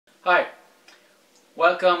Hi,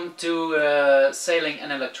 welcome to Sailing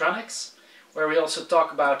and Electronics, where we also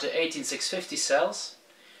talk about the 18650 cells.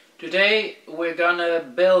 Today we're gonna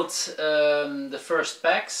build the first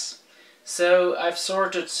packs. So I've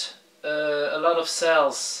sorted a lot of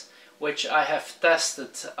cells which I have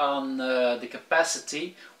tested on the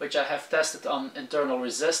capacity, which I have tested on internal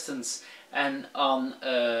resistance and on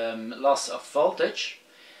loss of voltage.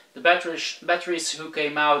 The batteries who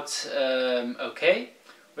came out okay,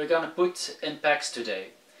 we're gonna put in packs today.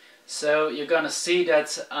 So you're gonna see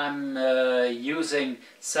that I'm using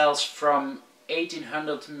cells from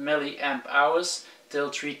 1800 milliamp hours till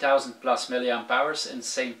 3000 plus milliamp hours in the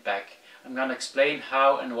same pack. I'm gonna explain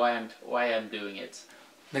how and why I'm doing it.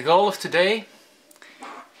 The goal of today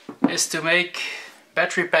is to make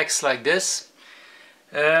battery packs like this.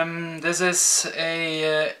 This is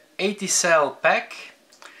a 80 cell pack,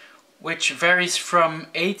 which varies from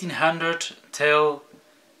 1800 till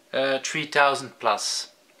 3000 plus.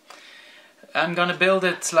 I'm gonna build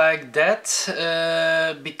it like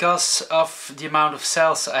that because of the amount of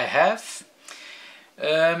cells I have.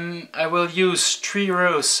 I will use 3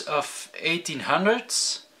 rows of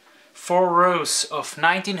 1800s, 4 rows of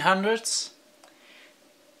 1900s,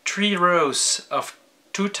 3 rows of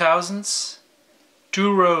 2000s,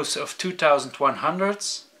 2 rows of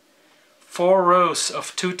 2100s, 4 rows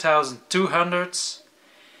of 2200s,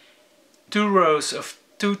 2 rows of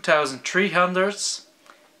 2300s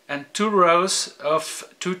and 2 rows of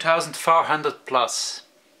 2400 plus.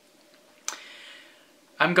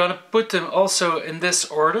 I'm gonna put them also in this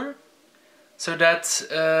order so that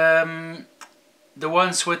the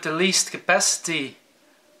ones with the least capacity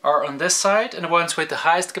are on this side and the ones with the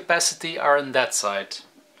highest capacity are on that side.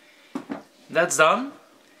 That's done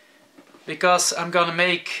because I'm gonna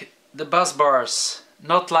make the bus bars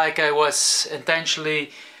not like I was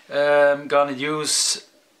intentionally gonna use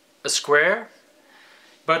a square,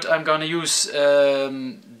 but I'm gonna use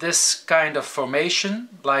this kind of formation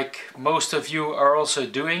like most of you are also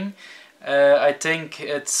doing. I think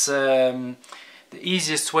it's the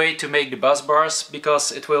easiest way to make the bus bars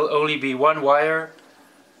because it will only be one wire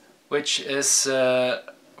which is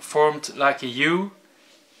formed like a U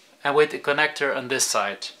and with a connector on this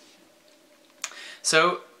side.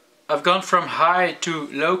 So I've gone from high to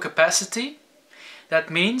low capacity.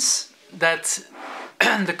 That means that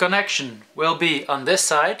the connection will be on this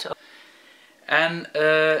side and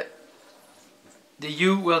the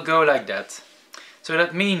U will go like that. So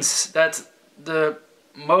that means that the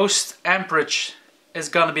most amperage is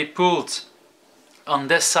going to be pulled on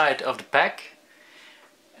this side of the pack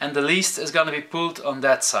and the least is going to be pulled on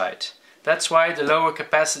that side. That's why the lower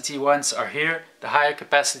capacity ones are here, the higher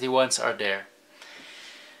capacity ones are there.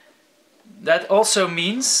 That also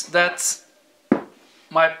means that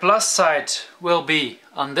my plus side will be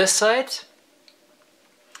on this side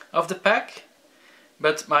of the pack,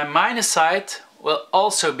 but my minus side will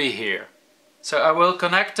also be here. So I will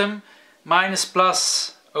connect them minus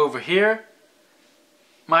plus over here,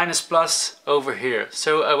 minus plus over here.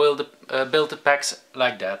 So I will build the packs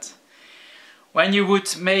like that. When you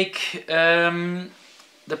would make the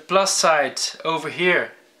plus side over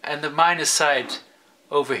here and the minus side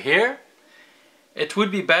over here, it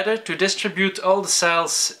would be better to distribute all the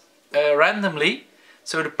cells randomly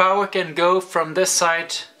so the power can go from this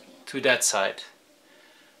side to that side.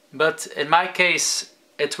 But in my case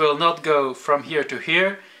it will not go from here to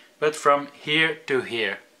here, but from here to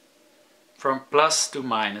here, from plus to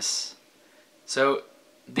minus. So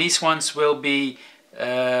these ones will be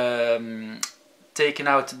taken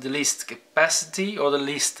out the least capacity or the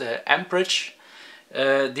least amperage.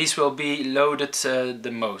 These will be loaded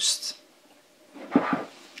the most.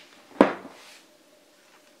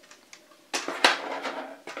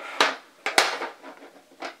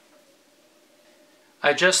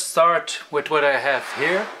 I just start with what I have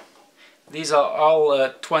here. These are all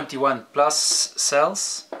 21 plus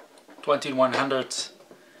cells, 2100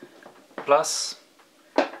 plus,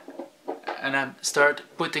 and I start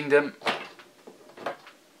putting them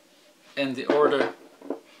in the order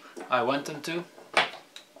I want them to.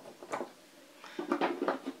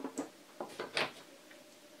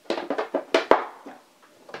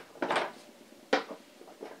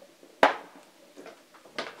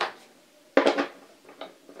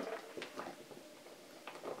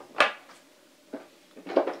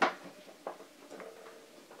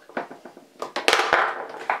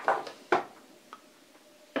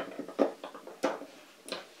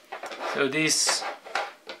 So these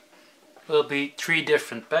will be 3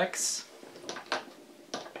 different packs.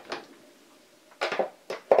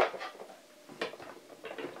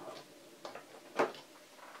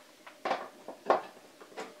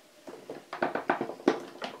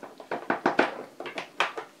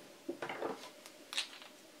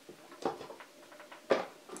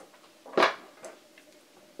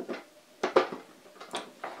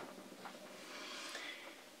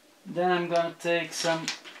 Then I'm gonna take some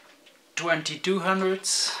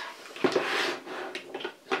 2200s.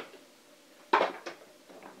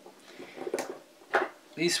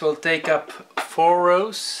 These will take up 4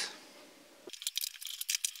 rows.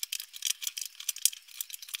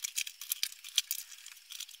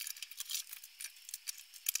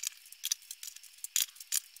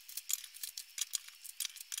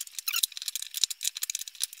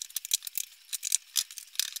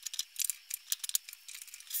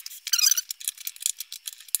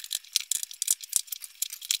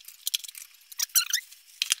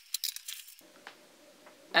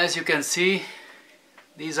 As you can see,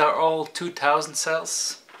 these are all 2000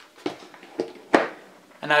 cells,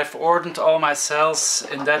 and I've ordered all my cells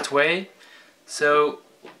in that way, so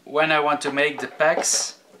when I want to make the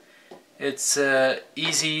packs, it's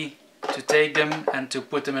easy to take them and to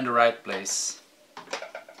put them in the right place.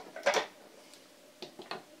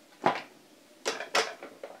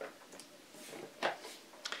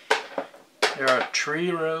 There are 3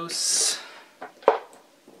 rows.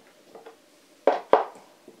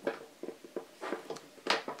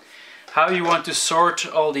 How you want to sort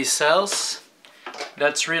all these cells,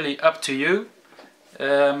 that's really up to you,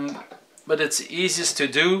 but it's easiest to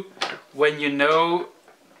do when you know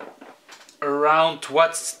around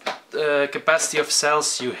what capacity of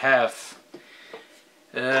cells you have.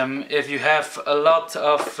 If you have a lot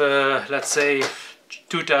of, let's say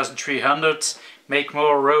 2300s, make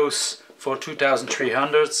more rows for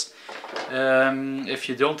 2300s. If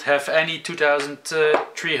you don't have any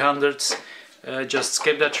 2300s, just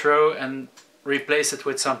skip that row and replace it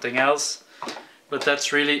with something else. But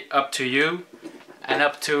that's really up to you and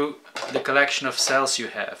up to the collection of cells you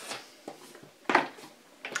have.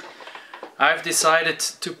 I've decided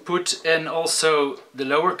to put in also the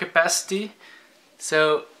lower capacity.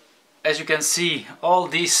 So as you can see, all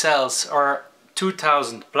these cells are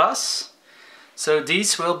 2000 plus. So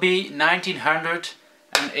these will be 1900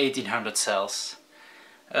 and 1800 cells.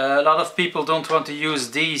 A lot of people don't want to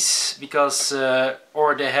use these because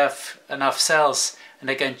or they have enough cells and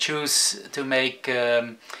they can choose to make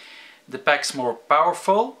the packs more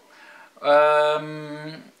powerful,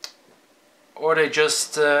 or they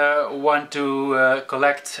just want to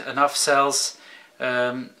collect enough cells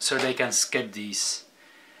so they can skip these.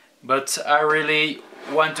 But I really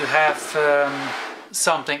want to have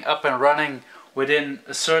something up and running within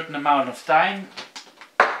a certain amount of time.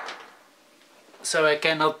 So I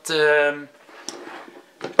cannot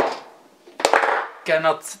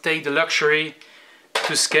take the luxury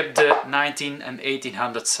to skip the 19 and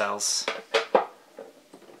 1800 cells.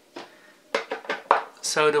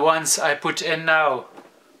 So the ones I put in now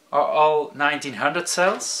are all 1900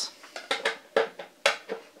 cells.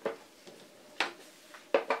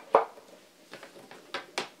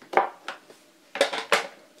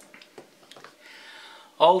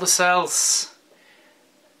 All the cells,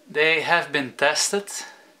 they have been tested.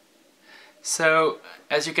 So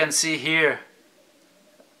as you can see here,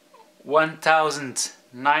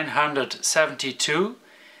 1972,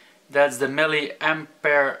 that's the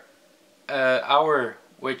milliampere hour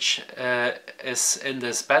which is in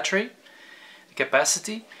this battery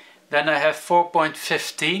capacity. Then I have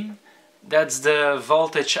 4.15, that's the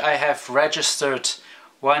voltage I have registered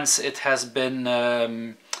once it has been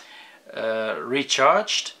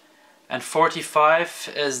recharged. And 45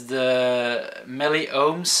 is the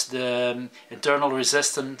milliohms, the internal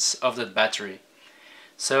resistance of the battery.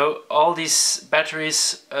 So all these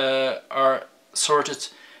batteries are sorted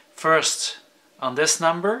first on this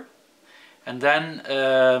number, and then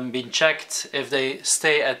been checked if they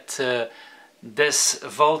stay at this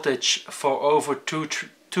voltage for over 2 to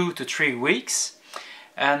 3 weeks,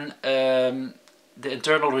 and the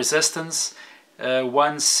internal resistance,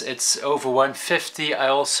 once it's over 150, I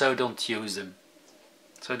also don't use them.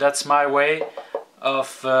 So that's my way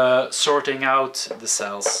of sorting out the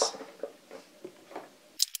cells.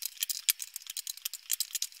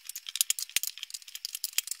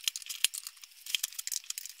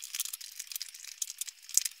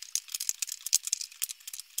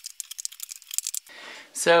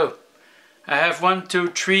 So I have 1, 2,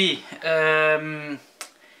 3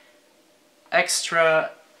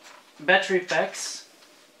 extra battery packs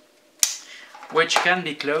which can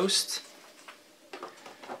be closed.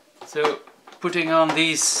 So putting on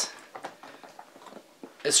these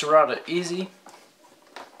is rather easy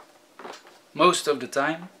most of the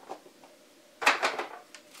time.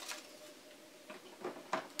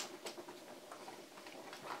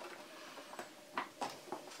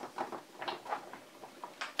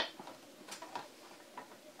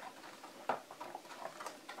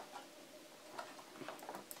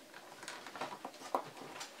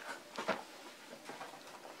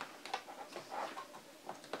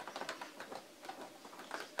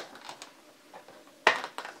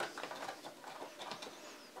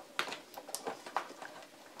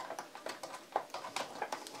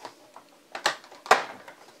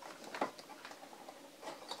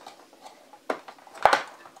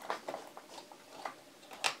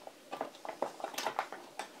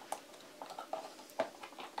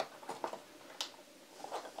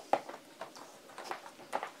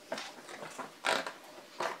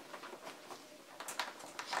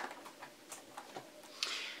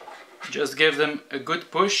 just give them a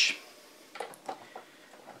good push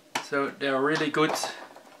so they're really good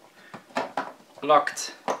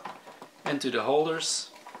locked into the holders.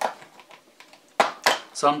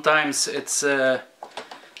 Sometimes it's a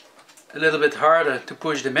little bit harder to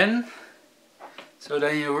push them in, so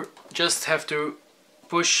then you just have to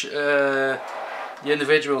push the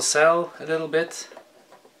individual cell a little bit.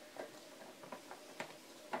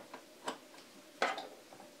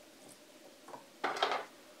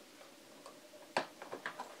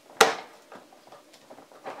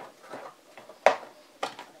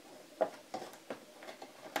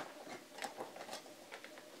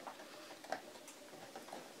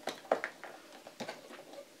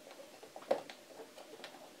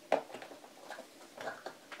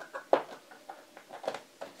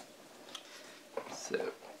 So,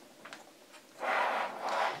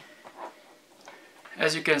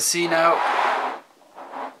 as you can see now,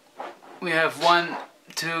 we have 1,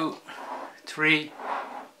 2, 3,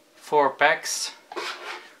 4 packs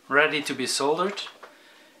ready to be soldered.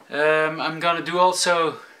 I'm gonna do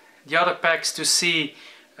also the other packs to see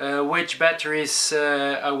which batteries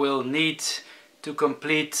I will need to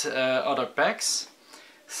complete other packs.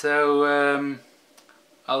 So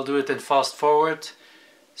I'll do it in fast forward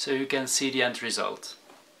so you can see the end result.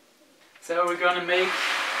 So we're gonna make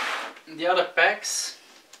the other packs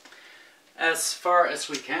as far as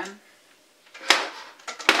we can.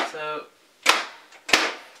 So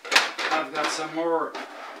I've got some more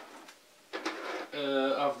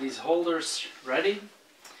of these holders ready.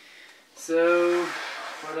 So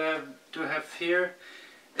what I do have here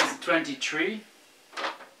is 23.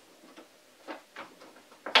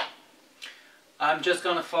 I'm just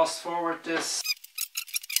gonna fast forward this.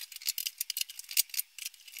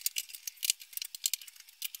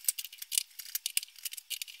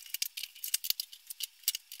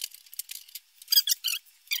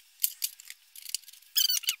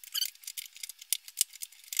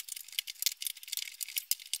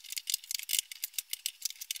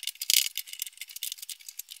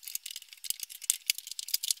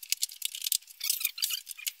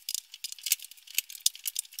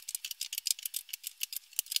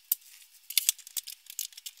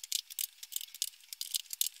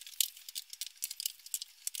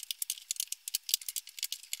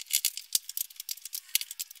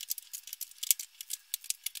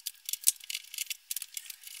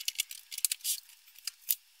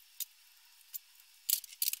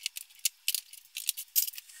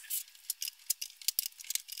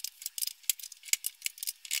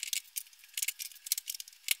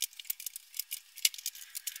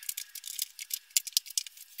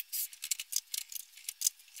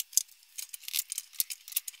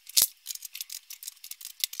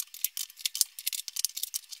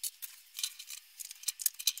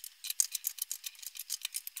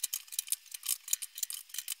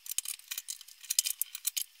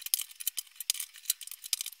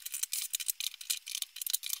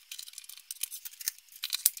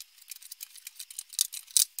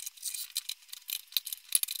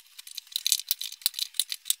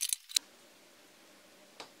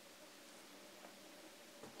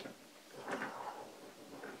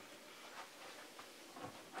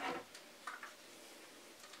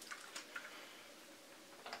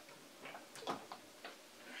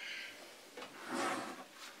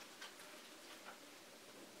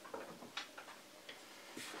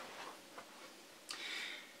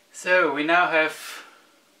 So we now have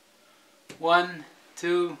 1,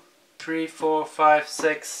 2, 3, 4, 5,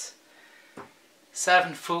 6,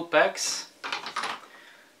 7 full packs.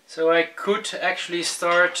 So I could actually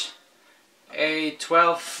start a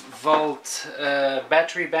 12-volt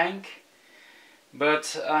battery bank,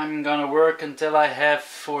 but I'm gonna work until I have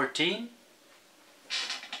 14.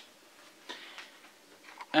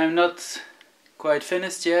 I'm not quite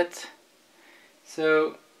finished yet,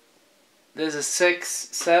 so this is 6,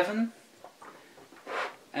 7,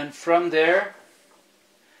 and from there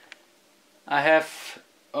I have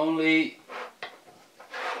only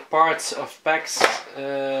parts of packs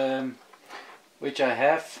which I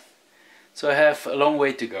have, so I have a long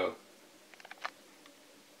way to go.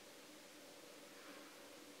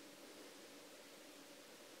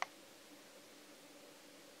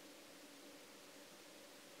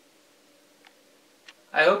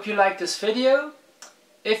 I hope you liked this video.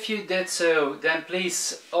 If you did so, then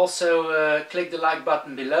please also click the like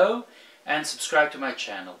button below and subscribe to my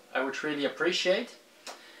channel. I would really appreciate.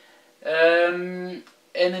 In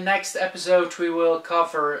the next episode we will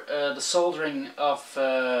cover the soldering of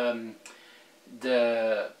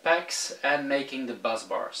the packs and making the bus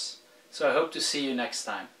bars. So I hope to see you next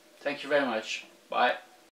time. Thank you very much. Bye.